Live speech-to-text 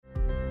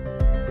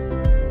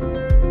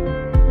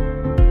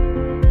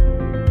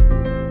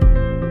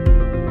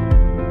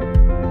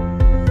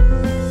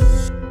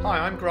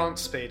Grant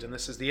Speed, and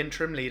this is the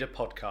Interim Leader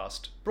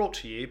podcast, brought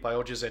to you by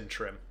Odgers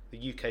Interim,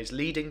 the UK's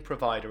leading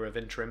provider of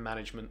interim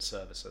management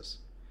services.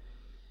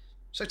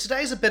 So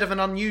today is a bit of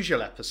an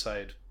unusual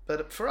episode,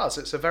 but for us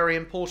it's a very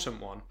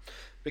important one,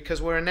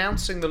 because we're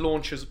announcing the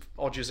launch of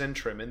Odgers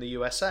Interim in the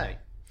USA.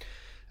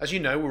 As you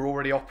know, we're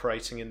already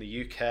operating in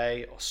the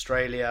UK,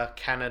 Australia,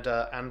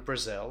 Canada and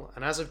Brazil,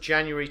 and as of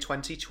January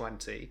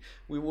 2020,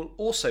 we will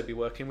also be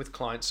working with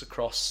clients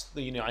across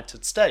the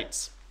United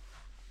States.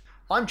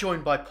 I'm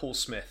joined by Paul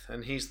Smith,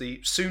 and he's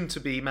the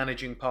soon-to-be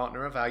managing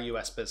partner of our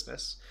US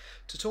business,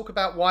 to talk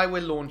about why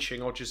we're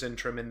launching Odgers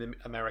Interim in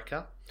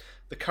America,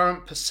 the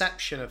current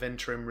perception of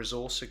interim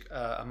resource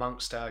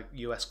amongst our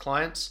US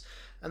clients,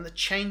 and the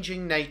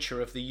changing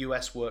nature of the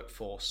US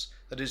workforce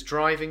that is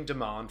driving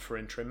demand for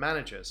interim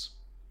managers.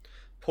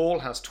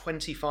 Paul has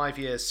 25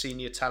 years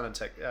senior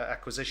talent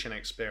acquisition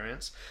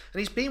experience, and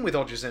he's been with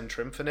Odgers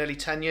Interim for nearly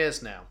 10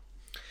 years now.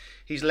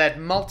 He's led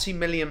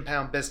multi-million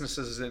pound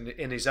businesses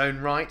in his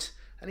own right,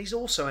 and he's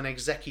also an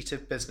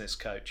executive business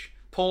coach.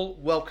 Paul,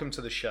 welcome to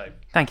the show.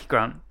 Thank you,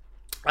 Grant.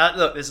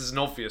 Look, this is an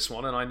obvious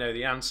one, and I know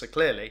the answer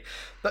clearly,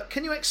 but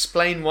can you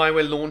explain why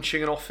we're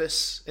launching an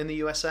office in the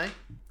USA?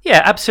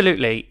 Yeah,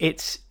 absolutely.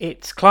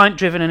 It's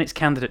client-driven and it's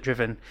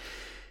candidate-driven.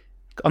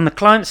 On the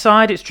client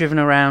side, it's driven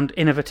around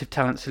innovative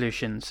talent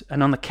solutions,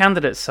 and on the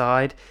candidate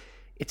side,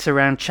 it's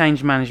around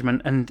change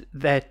management and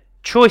their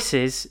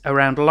choices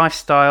around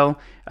lifestyle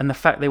and the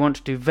fact they want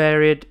to do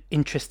varied,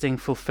 interesting,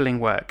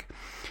 fulfilling work.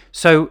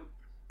 So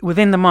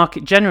within the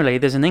market generally,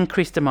 there's an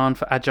increased demand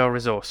for agile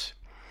resource.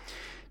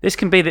 This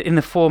can be in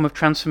the form of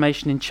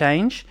transformation and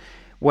change,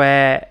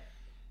 where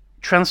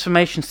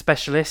transformation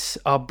specialists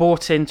are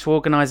brought into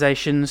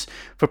organisations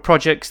for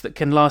projects that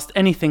can last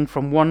anything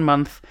from 1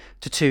 month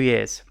to 2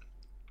 years.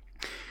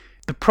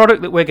 The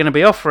product that we're going to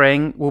be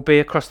offering will be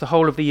across the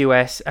whole of the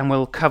US and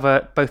will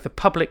cover both the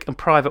public and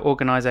private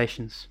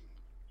organisations.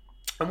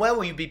 And where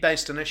will you be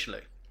based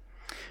initially?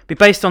 Be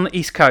based on the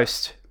East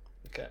Coast.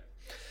 Okay.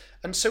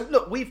 And so,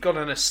 look, we've got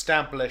an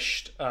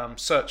established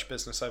search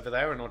business over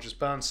there in Odgers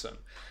Berndtson.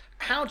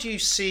 How do you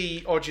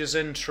see Odgers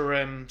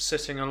Interim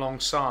sitting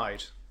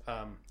alongside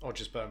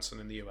Odgers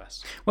Berndtson in the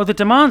US? Well, the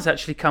demands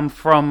actually come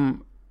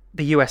from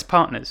the US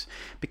partners,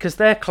 because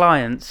their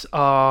clients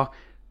are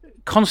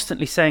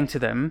constantly saying to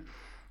them,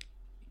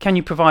 can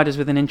you provide us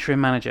with an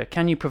interim manager?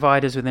 Can you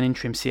provide us with an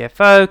interim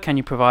CFO? Can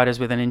you provide us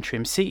with an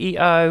interim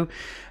CEO?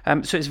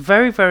 So it's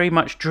very, very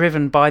much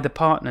driven by the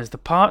partners. The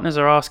partners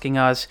are asking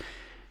us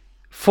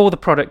for the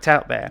product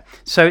out there.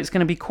 So it's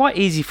going to be quite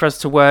easy for us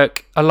to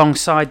work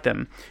alongside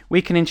them.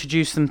 We can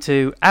introduce them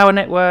to our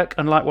network,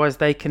 and likewise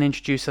they can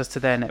introduce us to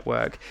their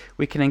network.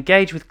 We can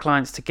engage with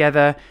clients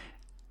together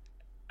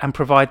and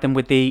provide them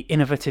with the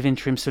innovative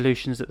interim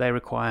solutions that they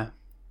require.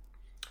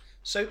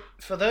 So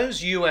for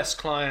those US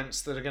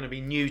clients that are going to be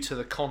new to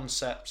the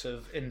concept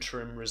of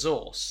interim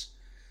resource,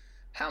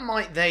 how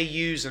might they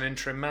use an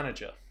interim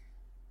manager?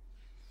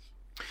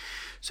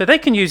 So they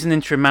can use an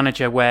interim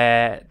manager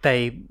where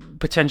they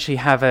potentially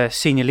have a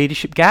senior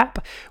leadership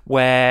gap,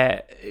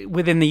 where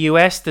within the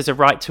US there's a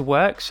right to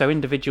work, so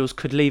individuals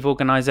could leave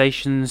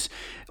organisations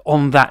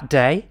on that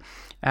day.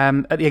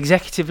 At the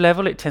executive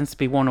level, it tends to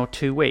be 1 or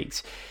 2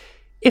 weeks.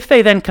 If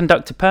they then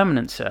conduct a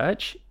permanent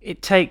search,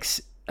 it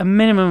takes a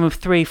minimum of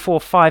 3, 4,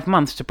 5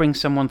 months to bring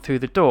someone through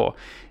the door.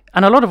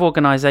 And a lot of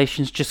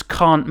organisations just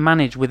can't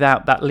manage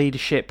without that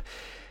leadership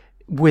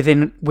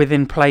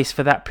within place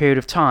for that period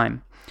of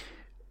time.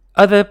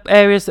 Other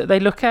areas that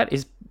they look at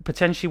is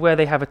potentially where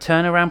they have a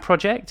turnaround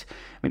project.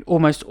 I mean,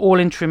 almost all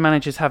interim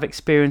managers have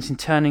experience in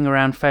turning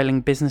around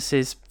failing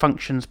businesses,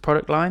 functions,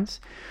 product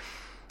lines.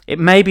 It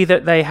may be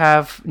that they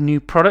have new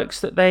products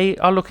that they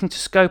are looking to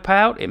scope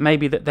out. It may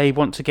be that they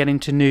want to get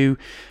into new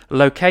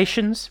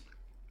locations.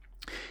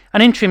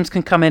 And interims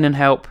can come in and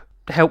help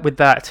with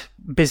that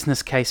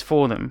business case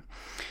for them.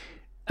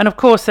 And of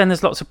course, then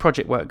there's lots of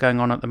project work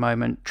going on at the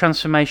moment.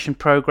 Transformation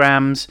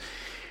programs,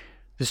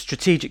 the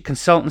strategic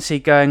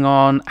consultancy going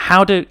on.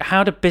 How do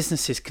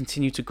businesses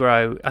continue to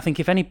grow? I think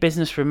if any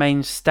business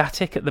remains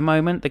static at the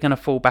moment, they're going to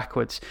fall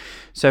backwards.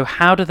 So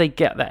how do they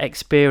get that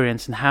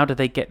experience and how do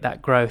they get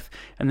that growth?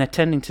 And they're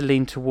tending to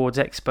lean towards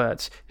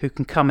experts who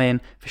can come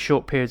in for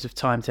short periods of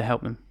time to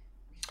help them.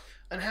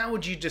 And how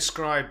would you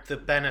describe the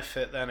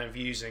benefit then of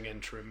using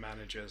interim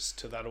managers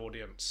to that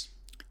audience?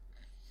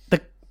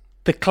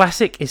 The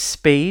classic is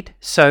speed.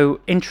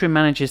 So interim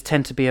managers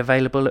tend to be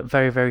available at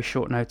very, very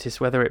short notice,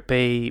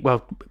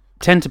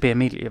 tend to be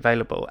immediately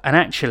available, and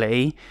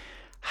actually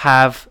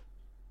have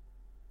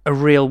a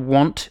real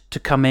want to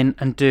come in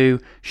and do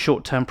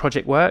short-term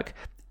project work.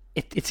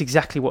 It's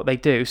exactly what they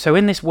do. So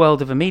in this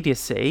world of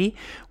immediacy,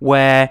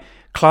 where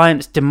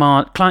clients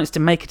to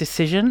make a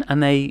decision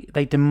and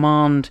they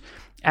demand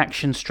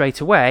action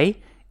straight away,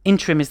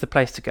 interim is the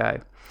place to go.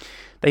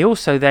 They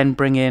also then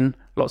bring in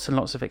lots and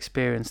lots of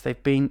experience.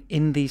 They've been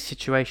in these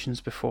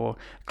situations before.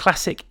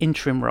 Classic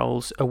interim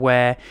roles are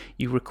where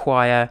you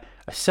require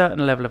a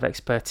certain level of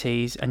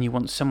expertise and you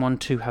want someone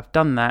to have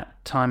done that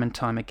time and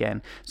time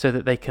again so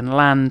that they can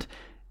land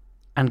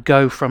and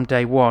go from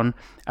day one,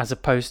 as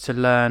opposed to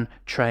learn,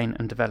 train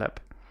and develop.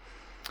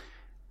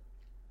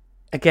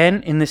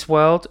 Again, in this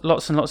world,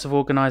 lots and lots of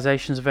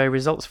organisations are very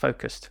results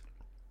focused.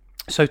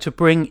 So to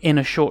bring in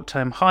a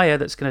short-term hire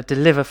that's going to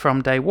deliver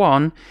from day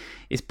one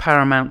is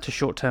paramount to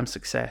short-term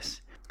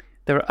success.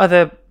 There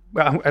are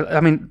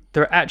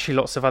actually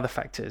lots of other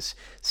factors.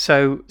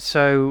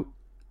 So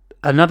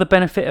another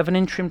benefit of an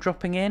interim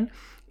dropping in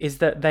is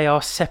that they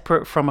are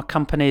separate from a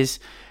company's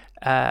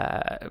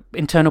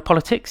internal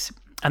politics,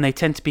 and they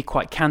tend to be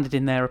quite candid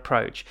in their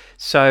approach.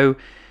 So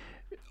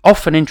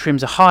often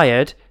interims are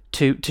hired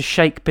to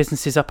shake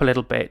businesses up a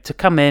little bit, to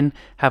come in,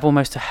 have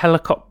almost a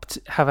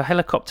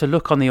helicopter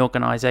look on the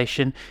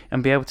organisation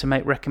and be able to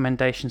make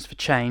recommendations for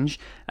change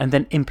and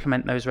then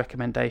implement those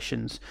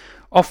recommendations.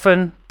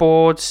 Often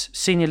boards,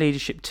 senior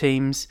leadership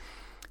teams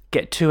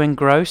get too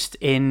engrossed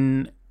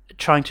in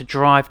trying to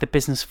drive the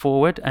business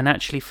forward and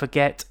actually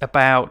forget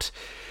about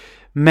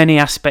many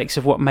aspects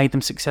of what made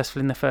them successful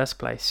in the first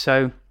place.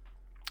 So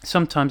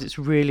sometimes it's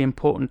really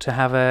important to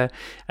have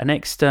an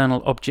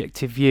external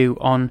objective view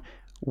on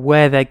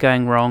where they're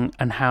going wrong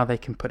and how they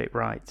can put it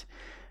right.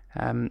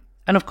 And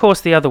of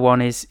course, the other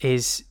one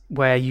is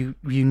where you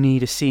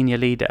need a senior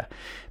leader.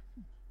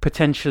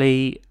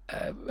 Potentially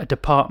a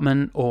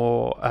department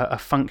or a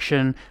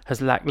function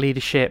has lacked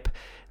leadership.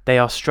 They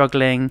are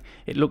struggling.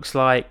 It looks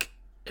like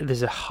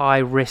there's a high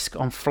risk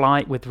on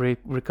flight with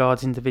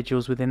regards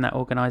individuals within that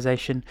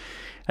organisation.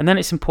 And then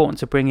it's important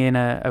to bring in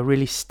a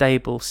really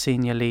stable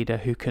senior leader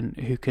who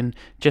can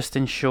just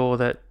ensure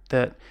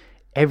that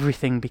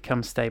everything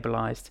becomes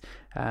stabilised,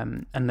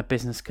 and the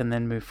business can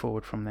then move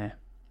forward from there.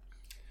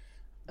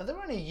 Are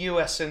there any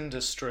US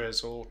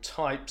industries or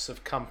types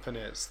of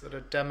companies that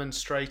are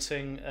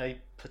demonstrating a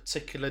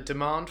particular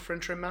demand for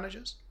interim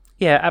managers?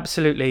 Yeah,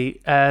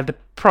 absolutely. The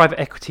private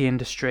equity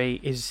industry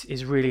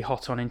is really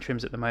hot on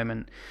interims at the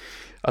moment.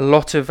 A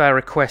lot of our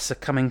requests are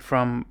coming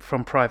from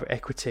private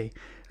equity.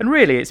 And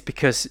really it's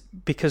because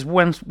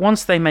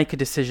once they make a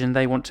decision,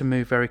 they want to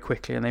move very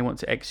quickly and they want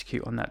to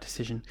execute on that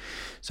decision.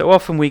 So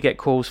often we get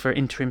calls for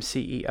interim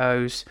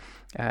CEOs,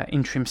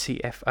 interim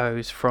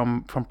CFOs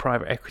from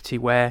private equity,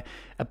 where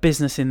a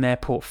business in their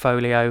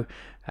portfolio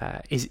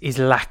is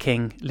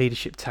lacking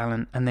leadership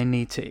talent and they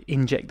need to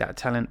inject that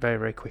talent very,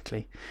 very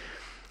quickly.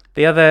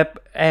 The other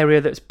area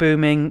that's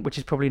booming, which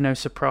is probably no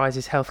surprise,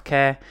 is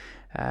healthcare,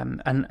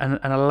 and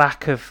a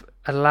lack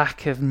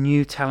of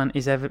new talent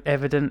is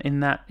evident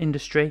in that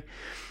industry.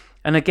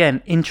 And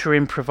again,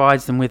 interim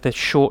provides them with a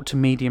short to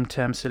medium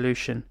term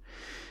solution.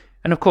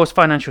 And of course,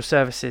 financial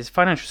services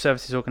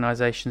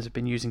organisations have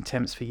been using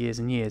temps for years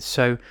and years.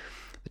 So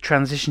the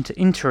transition to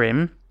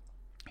interim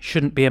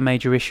shouldn't be a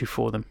major issue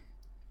for them.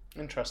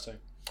 Interesting.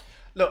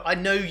 Look, I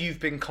know you've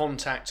been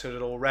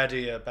contacted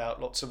already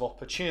about lots of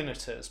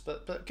opportunities,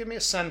 but give me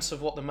a sense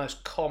of what the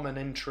most common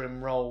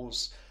interim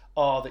roles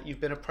are that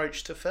you've been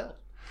approached to fill.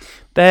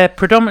 They're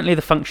predominantly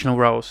the functional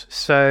roles.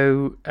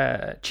 So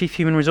Chief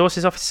Human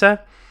Resources Officer,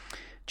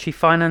 Chief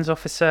Finance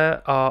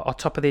Officer are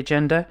top of the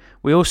agenda.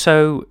 We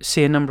also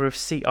see a number of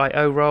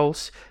CIO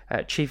roles,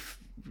 Chief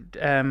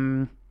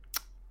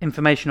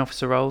Information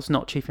Officer roles,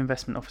 not Chief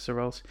Investment Officer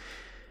roles.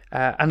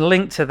 And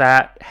linked to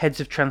that, heads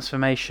of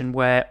transformation,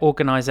 where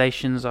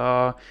organisations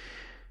are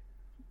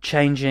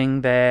changing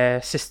their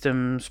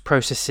systems,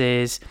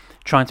 processes,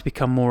 trying to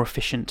become more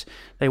efficient.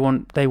 They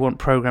want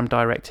program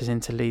directors in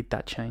to lead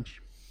that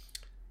change.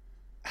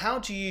 How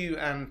do you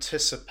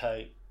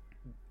anticipate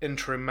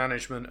interim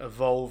management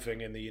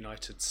evolving in the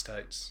United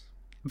States?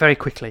 Very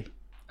quickly.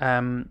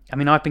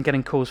 I've been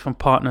getting calls from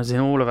partners in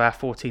all of our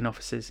 14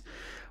 offices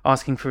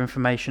asking for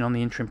information on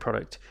the interim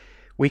product.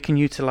 We can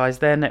utilise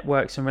their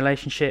networks and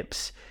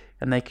relationships,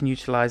 and they can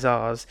utilise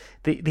ours.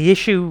 The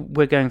issue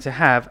we're going to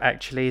have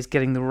actually is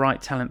getting the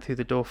right talent through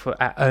the door for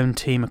our own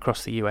team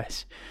across the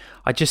US.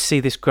 I just see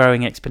this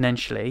growing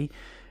exponentially,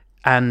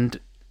 and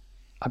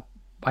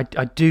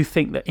I do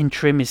think that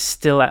interim is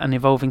still at an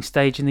evolving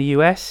stage in the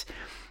US.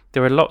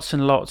 There are lots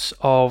and lots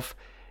of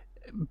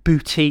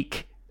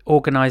boutique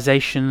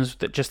organisations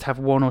that just have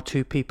one or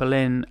two people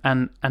in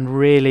and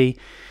really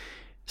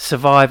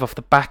survive off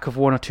the back of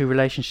one or two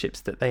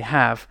relationships that they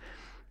have.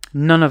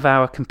 None of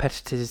our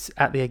competitors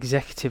at the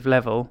executive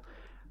level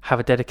have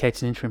a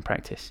dedicated interim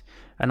practice,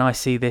 and I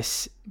see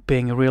this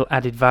being a real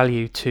added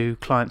value to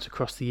clients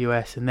across the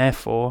US, and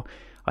therefore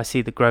I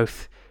see the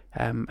growth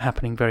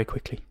happening very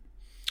quickly.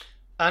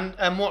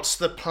 And what's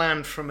the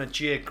plan from a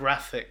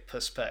geographic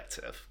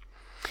perspective?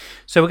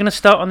 So we're going to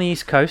start on the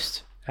East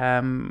Coast.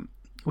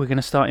 We're going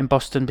to start in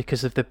Boston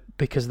because of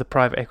the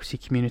private equity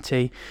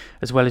community,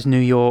 as well as New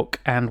York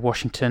and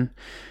Washington.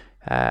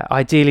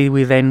 Ideally,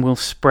 we then will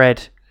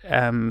spread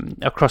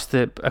across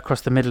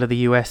the middle of the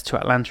US to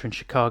Atlanta and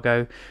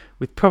Chicago,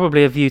 with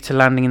probably a view to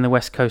landing in the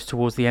West Coast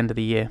towards the end of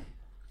the year.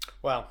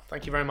 Well,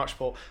 thank you very much,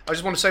 Paul. I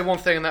just want to say one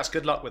thing, and that's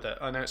good luck with it.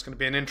 I know it's going to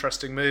be an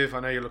interesting move. I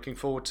know you're looking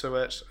forward to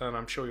it, and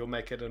I'm sure you'll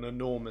make it an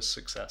enormous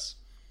success.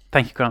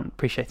 Thank you, Grant.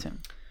 Appreciate it.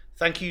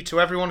 Thank you to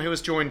everyone who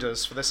has joined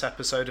us for this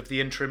episode of The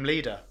Interim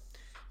Leader.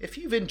 If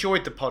you've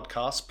enjoyed the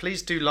podcast,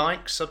 please do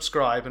like,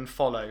 subscribe and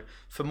follow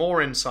for more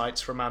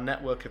insights from our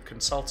network of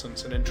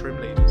consultants and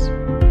interim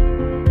leaders.